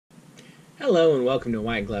Hello and welcome to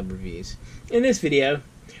White Glove Reviews. In this video,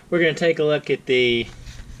 we're going to take a look at the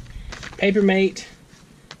PaperMate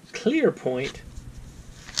Clearpoint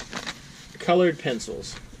colored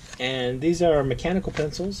pencils. And these are mechanical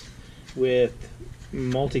pencils with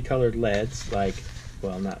multicolored leads, like,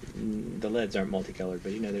 well, not, the leads aren't multicolored,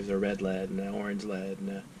 but you know there's a red lead and an orange lead and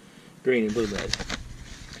a green and blue lead.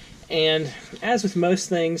 And as with most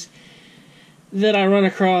things that I run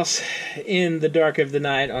across in the dark of the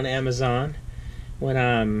night on Amazon when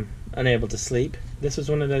I'm unable to sleep, this was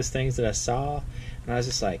one of those things that I saw and I was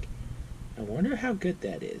just like, I wonder how good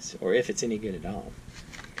that is, or if it's any good at all.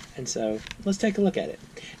 And so let's take a look at it.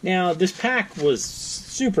 Now, this pack was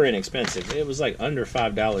super inexpensive. It was like under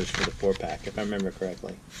 $5 for the 4-pack, if I remember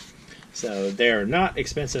correctly. So they're not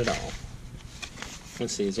expensive at all.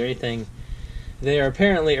 Let's see, is there anything? They are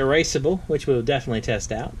apparently erasable, which we'll definitely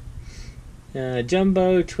test out.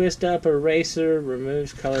 Jumbo Twist Up Eraser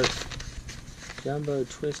removes color. Jumbo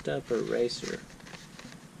Twist Up Eraser.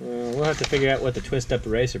 We'll have to figure out what the Twist Up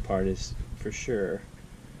Eraser part is for sure.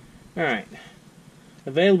 Alright.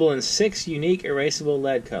 Available in 6 unique erasable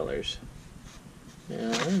lead colors.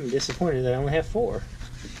 Now, I'm disappointed that I only have 4.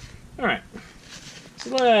 Alright. So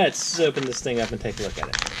let's open this thing up and take a look at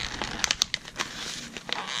it.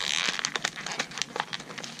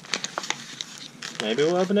 Maybe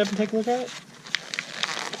we'll open it up and take a look at it.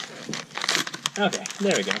 Okay,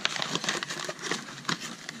 there we go.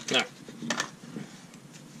 Alright.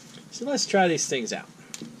 So let's try these things out.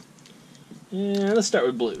 And let's start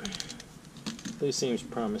with blue. Blue seems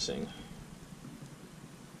promising.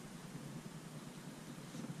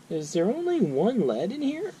 Is there only one lead in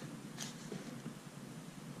here?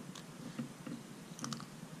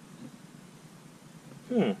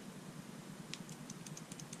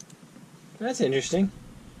 That's interesting.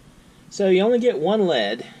 So you only get one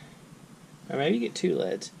lead, or maybe you get 2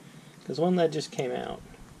 leads, because one lead just came out.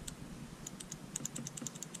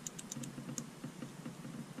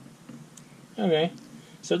 Okay,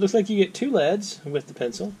 so it looks like you get 2 leads with the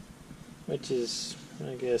pencil, which is,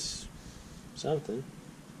 I guess, something.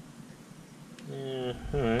 Yeah,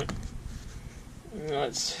 alright.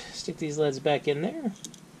 Let's stick these leads back in there,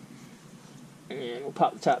 and we'll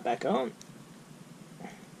pop the top back on.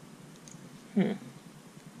 I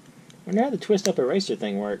wonder how the Twist Up Eraser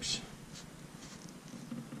thing works.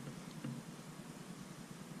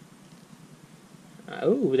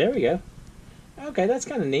 Oh, there we go. Okay, that's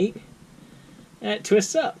kind of neat. And it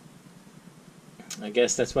twists up. I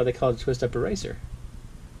guess that's why they call it Twist Up Eraser.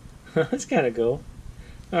 That's kind of cool.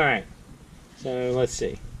 Alright, so let's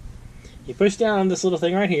see. You push down on this little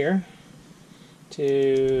thing right here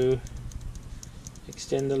to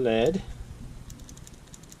extend the lead.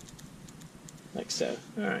 Like so.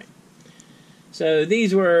 Alright. So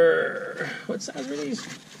these were... what size were these?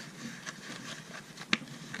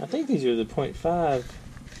 I think these are the 0.5.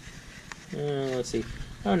 Let's see.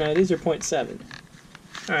 Oh no, these are 0.7.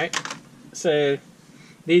 Alright. So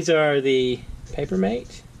these are the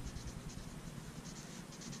PaperMate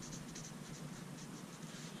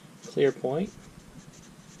Clearpoint.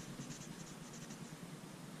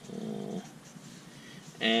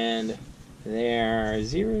 And they are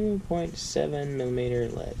 0.7 millimeter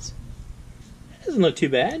leads. That doesn't look too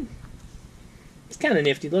bad. It's kind of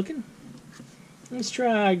nifty looking. Let's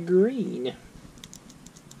try green.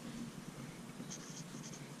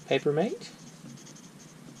 PaperMate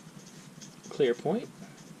Clearpoint.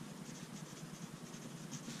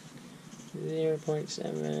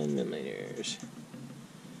 0.7 millimeters.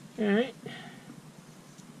 Alright.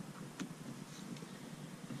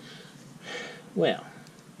 Well.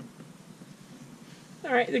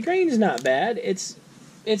 Alright, the green's not bad. It's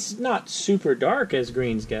not super dark as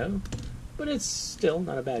greens go, but it's still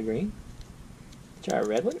not a bad green. Try a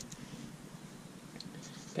red one.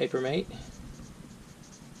 PaperMate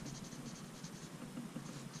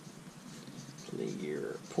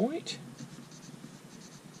Clearpoint.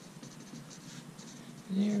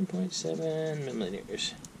 0.7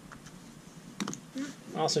 millimeters.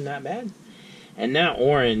 Also not bad. And now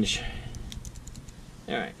orange.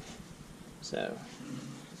 Alright. So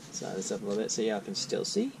slide this up a little bit so y'all can still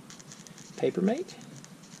see. PaperMate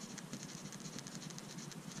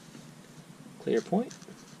Clearpoint.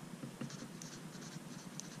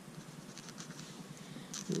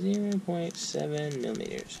 0.7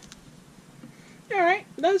 millimeters. Alright,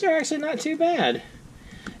 those are actually not too bad.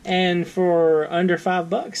 And for under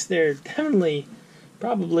 $5, they're definitely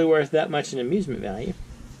probably worth that much in amusement value.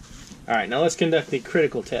 Alright, now let's conduct the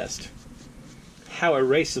critical test. How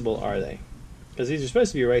erasable are they? Because these are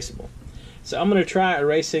supposed to be erasable. So I'm going to try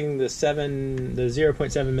erasing the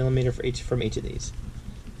 0.7 millimeter from each of these.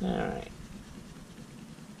 Alright.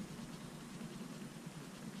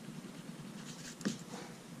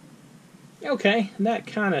 Okay, that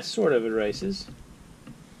kind of sort of erases.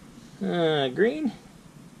 Green?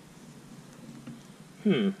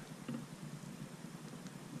 You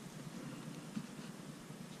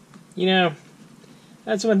know,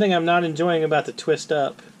 that's one thing I'm not enjoying about the twist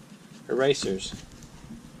up erasers.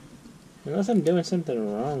 Unless I'm doing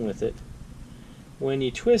something wrong with it. When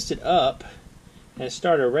you twist it up and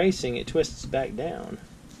start erasing, it twists back down.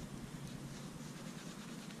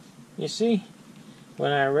 You see?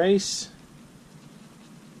 When I erase,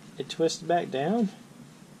 it twists back down.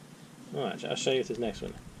 Watch, I'll show you with this next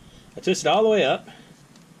one. I twist it all the way up,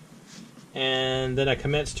 and then I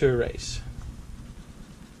commence to erase.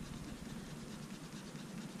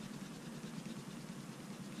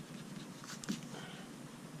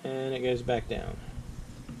 And it goes back down.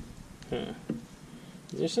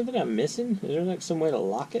 Is there something I'm missing? Is there like some way to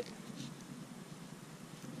lock it?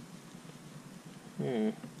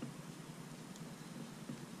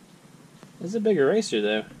 This is a big eraser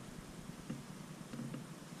though.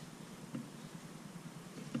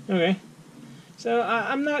 Okay. So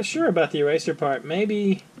I'm not sure about the eraser part.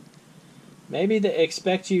 Maybe they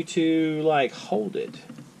expect you to like hold it.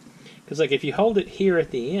 Because like if you hold it here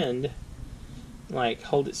at the end, like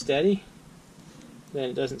hold it steady, then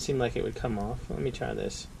it doesn't seem like it would come off. Let me try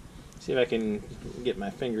this. See if I can get my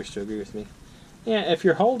fingers to agree with me. Yeah, if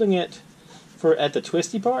you're holding it at the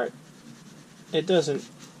twisty part, it doesn't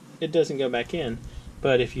go back in.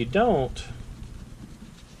 But if you don't,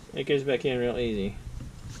 it goes back in real easy.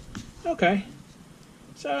 Okay.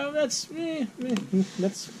 So that's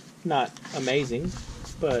not amazing,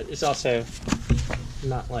 but it's also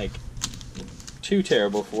not like too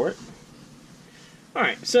terrible for it.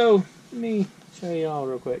 Alright, so let me show you all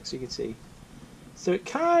real quick so you can see. So it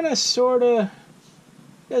kind of, sort of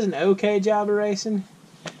does an okay job erasing.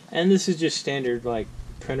 And this is just standard, like,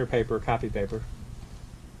 printer paper, copy paper.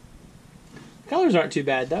 Colors aren't too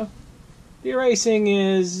bad, though. The erasing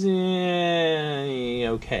is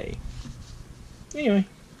okay. Anyway,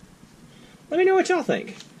 let me know what y'all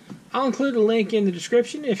think. I'll include a link in the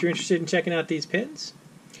description if you're interested in checking out these pens.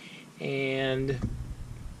 And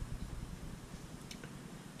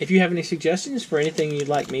if you have any suggestions for anything you'd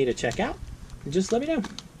like me to check out, just let me know.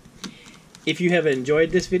 If you have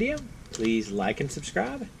enjoyed this video, please like and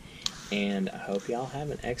subscribe. And I hope y'all have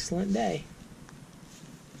an excellent day.